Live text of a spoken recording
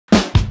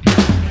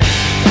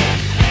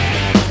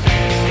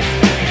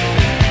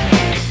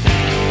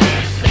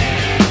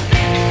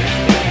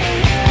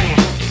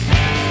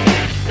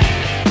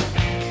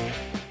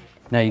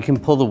Now you can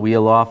pull the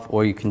wheel off,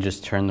 or you can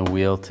just turn the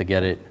wheel to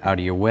get it out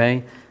of your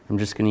way. I'm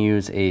just going to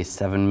use a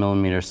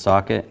 7mm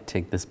socket.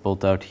 Take this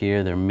bolt out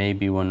here. There may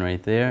be one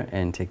right there,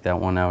 and take that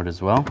one out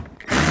as well.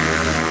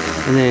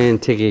 And then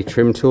take a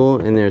trim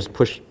tool, and there's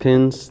push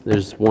pins.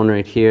 There's one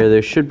right here.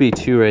 There should be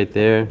two right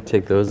there.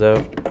 Take those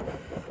out.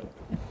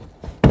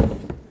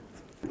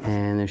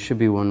 And there should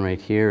be one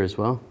right here as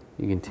well.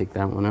 You can take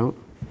that one out.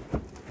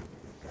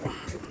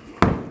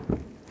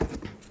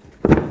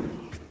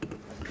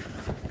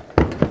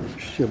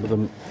 Should be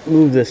able to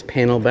move this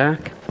panel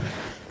back.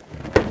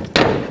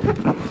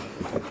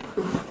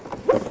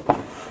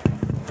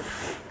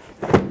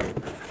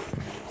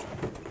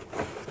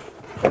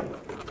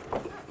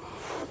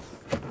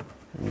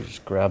 And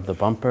just grab the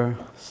bumper,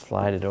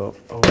 slide it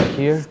over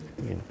here.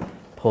 You can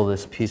pull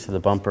this piece of the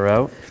bumper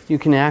out. You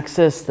can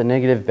access the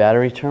negative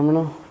battery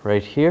terminal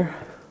right here.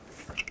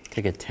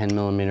 Take a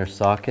 10mm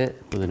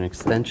socket with an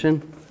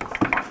extension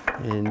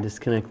and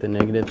disconnect the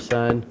negative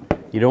side.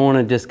 You don't want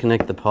to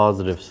disconnect the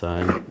positive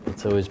side.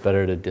 It's always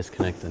better to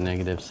disconnect the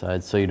negative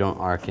side so you don't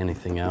arc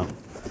anything out.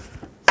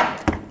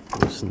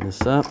 Loosen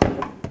this up.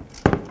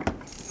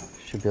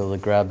 Should be able to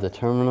grab the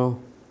terminal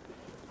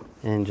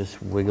and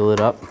just wiggle it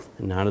up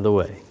and out of the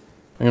way.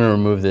 I'm going to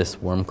remove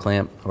this worm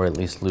clamp, or at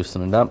least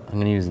loosen it up. I'm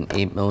going to use an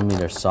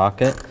 8mm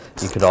socket.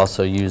 You could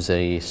also use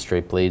a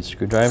straight blade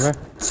screwdriver.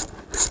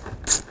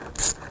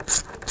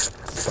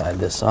 Slide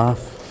this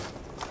off.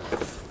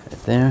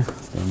 There,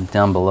 and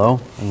down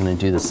below, I'm going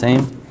to do the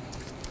same.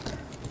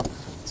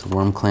 It's a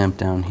worm clamp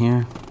down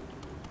here.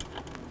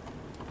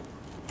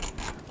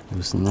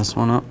 Loosen this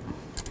one up.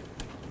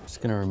 Just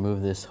going to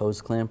remove this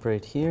hose clamp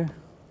right here.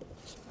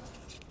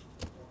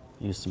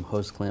 Use some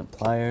hose clamp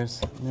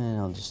pliers, and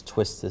I'll just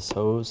twist this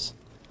hose.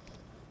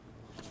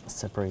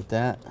 Separate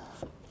that.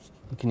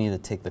 You can either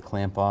take the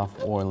clamp off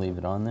or leave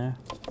it on there.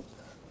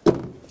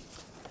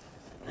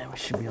 And we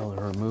should be able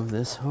to remove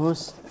this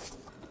hose.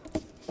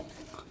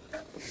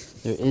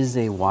 There is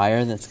a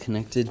wire that's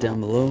connected down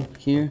below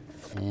here,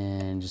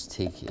 and just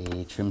take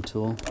a trim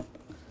tool,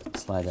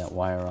 slide that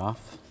wire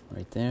off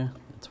right there.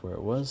 That's where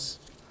it was.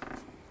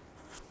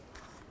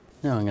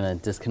 Now I'm going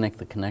to disconnect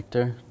the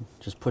connector.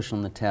 Just push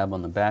on the tab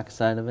on the back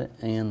side of it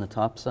and the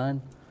top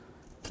side,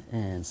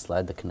 and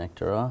slide the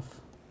connector off.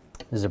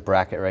 There's a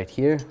bracket right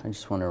here. I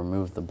just want to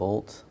remove the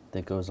bolt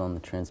that goes on the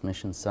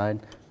transmission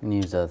side. I'm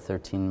going to use a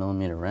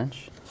 13mm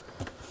wrench.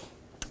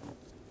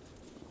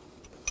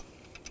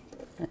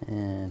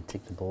 And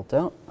take the bolt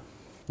out.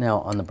 Now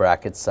on the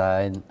bracket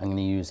side, I'm going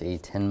to use a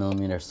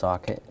 10mm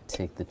socket.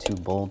 Take the two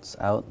bolts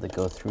out that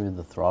go through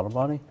the throttle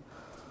body.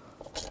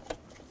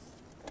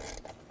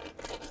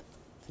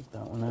 Take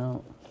that one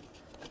out.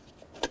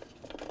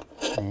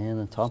 And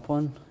the top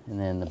one, and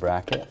then the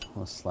bracket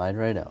will slide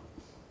right out.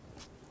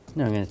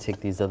 Now I'm going to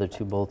take these other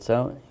two bolts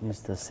out, use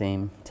the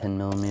same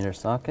 10mm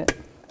socket.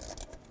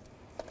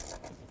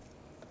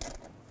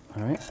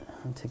 All right,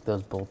 I'll take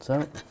those bolts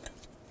out.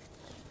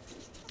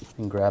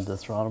 And grab the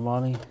throttle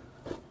body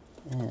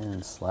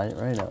and slide it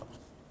right out.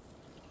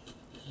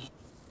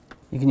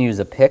 You can use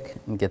a pick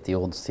and get the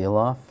old seal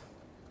off.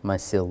 My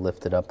seal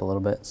lifted up a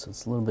little bit, so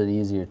it's a little bit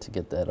easier to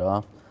get that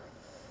off.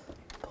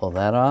 Pull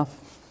that off,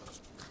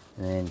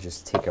 and then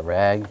just take a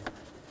rag,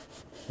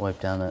 wipe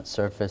down that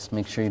surface.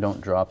 Make sure you don't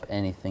drop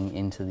anything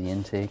into the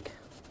intake.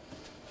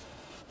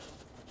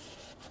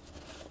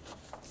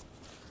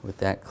 With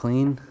that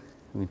clean,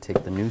 we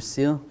take the new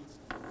seal,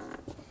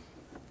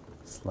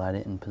 slide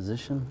it in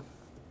position.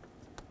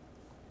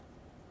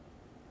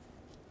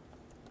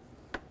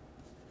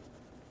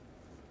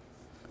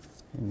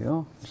 There you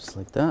go, just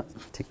like that.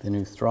 Take the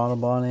new throttle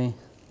body,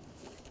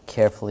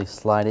 carefully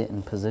slide it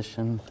in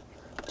position.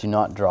 Do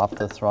not drop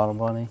the throttle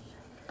body.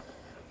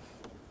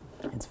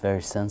 It's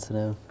very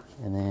sensitive.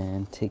 And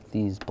then take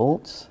these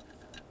bolts,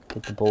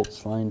 get the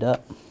bolts lined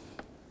up.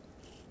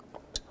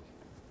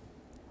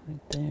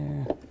 Right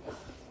there.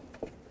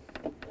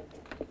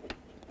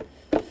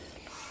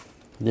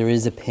 There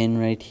is a pin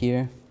right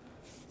here,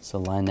 so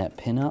line that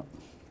pin up.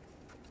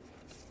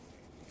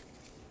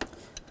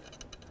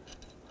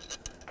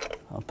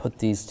 I'll put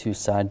these two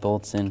side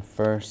bolts in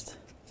first,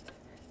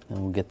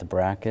 then we'll get the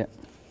bracket.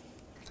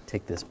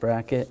 Take this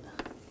bracket,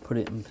 put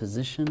it in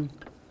position,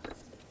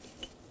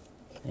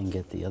 and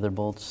get the other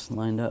bolts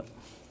lined up.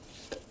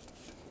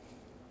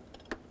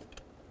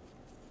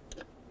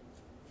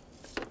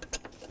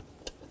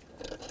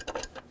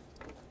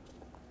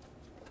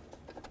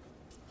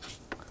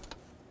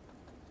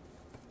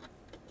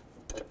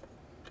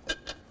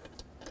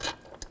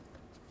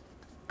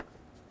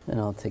 And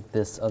I'll take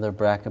this other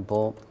bracket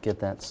bolt, get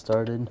that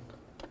started.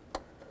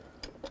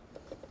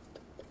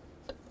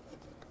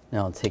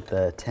 Now I'll take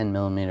the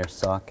 10mm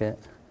socket,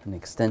 an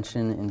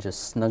extension, and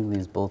just snug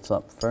these bolts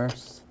up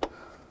first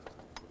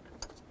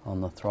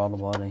on the throttle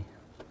body.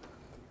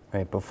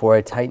 Right, before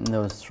I tighten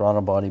those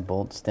throttle body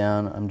bolts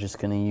down, I'm just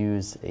going to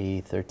use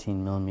a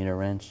 13mm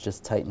wrench.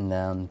 Just tighten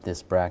down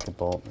this bracket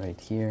bolt right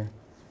here.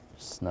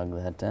 Just snug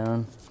that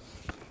down.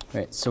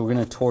 Right, so we're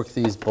going to torque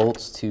these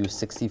bolts to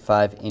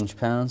 65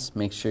 inch-pounds.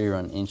 Make sure you're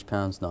on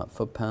inch-pounds, not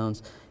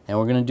foot-pounds. And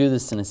we're going to do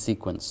this in a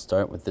sequence.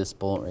 Start with this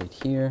bolt right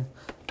here,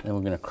 then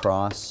we're going to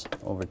cross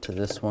over to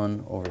this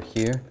one over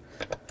here.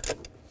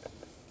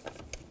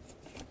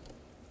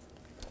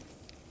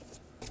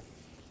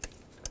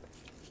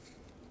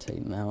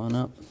 Tighten that one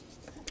up.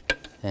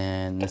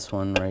 And this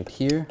one right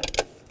here.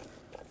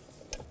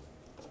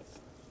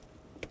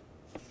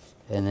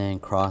 And then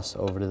cross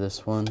over to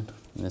this one,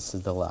 and this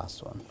is the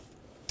last one.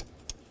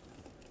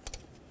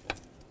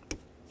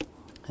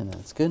 And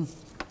that's good.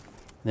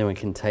 Then we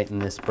can tighten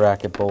this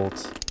bracket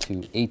bolt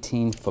to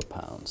 18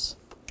 foot-pounds.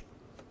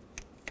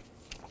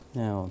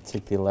 Now we'll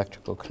take the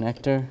electrical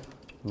connector,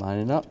 line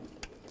it up,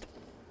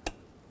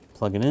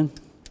 plug it in.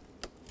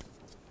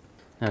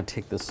 Now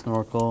take the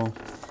snorkel,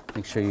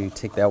 make sure you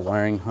take that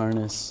wiring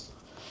harness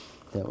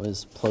that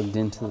was plugged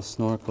into the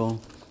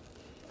snorkel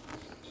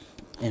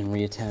and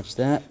reattach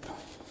that.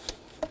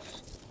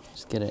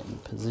 Just get it in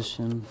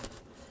position.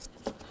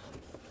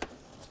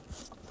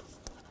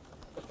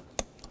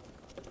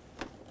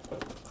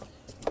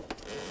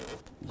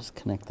 Just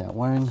connect that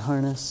wiring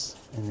harness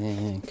and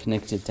then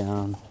connect it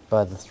down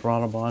by the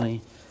throttle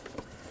body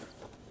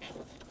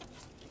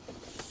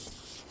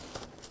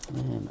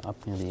and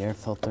up near the air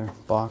filter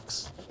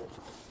box.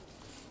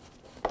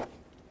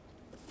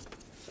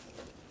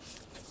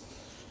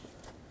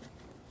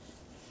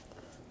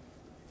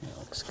 That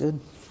looks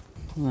good.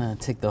 I'm going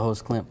to take the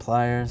hose clamp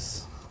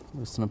pliers,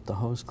 loosen up the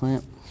hose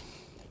clamp,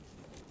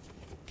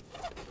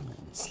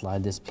 and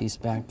slide this piece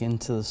back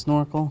into the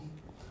snorkel,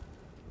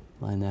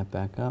 line that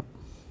back up.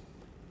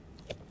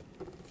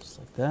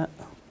 Like that,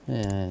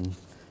 and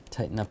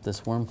tighten up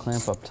this worm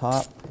clamp up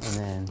top, and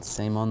then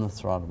same on the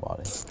throttle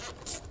body.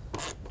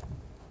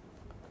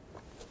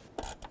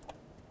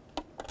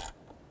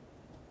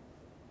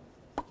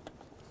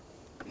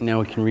 Now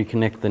we can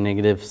reconnect the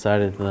negative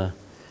side of the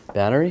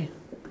battery.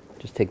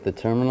 Just take the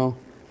terminal,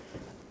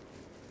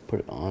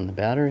 put it on the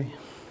battery.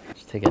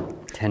 Just take a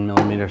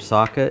 10mm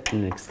socket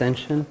and an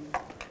extension.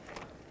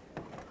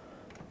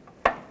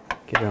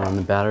 Get it on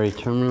the battery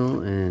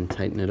terminal and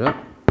tighten it up.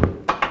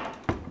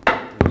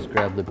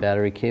 Grab the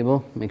battery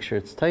cable, make sure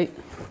it's tight.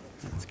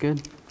 That's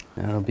good.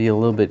 Now it'll be a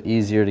little bit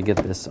easier to get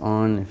this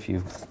on if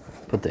you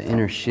put the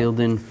inner shield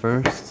in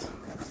first.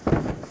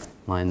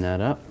 Line that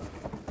up.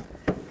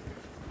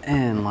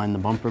 And line the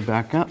bumper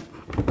back up.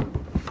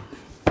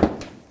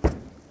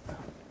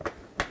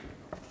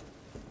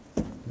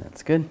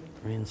 That's good.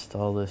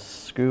 Reinstall this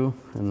screw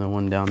and the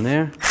one down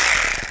there.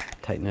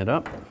 Tighten it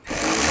up.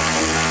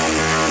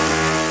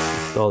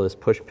 Install this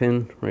push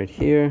pin right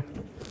here.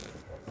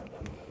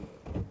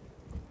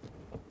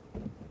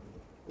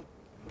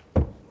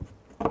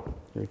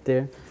 Right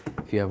there.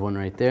 If you have one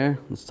right there,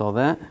 install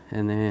that,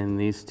 and then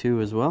these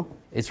two as well.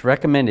 It's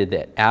recommended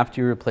that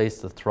after you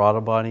replace the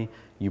throttle body,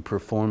 you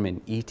perform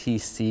an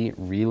ETC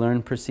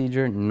relearn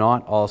procedure.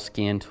 Not all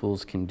scan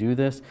tools can do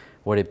this.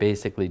 What it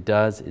basically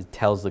does is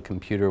tells the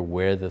computer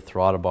where the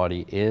throttle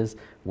body is,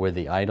 where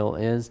the idle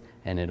is,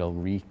 and it'll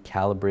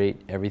recalibrate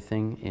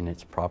everything in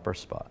its proper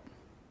spot.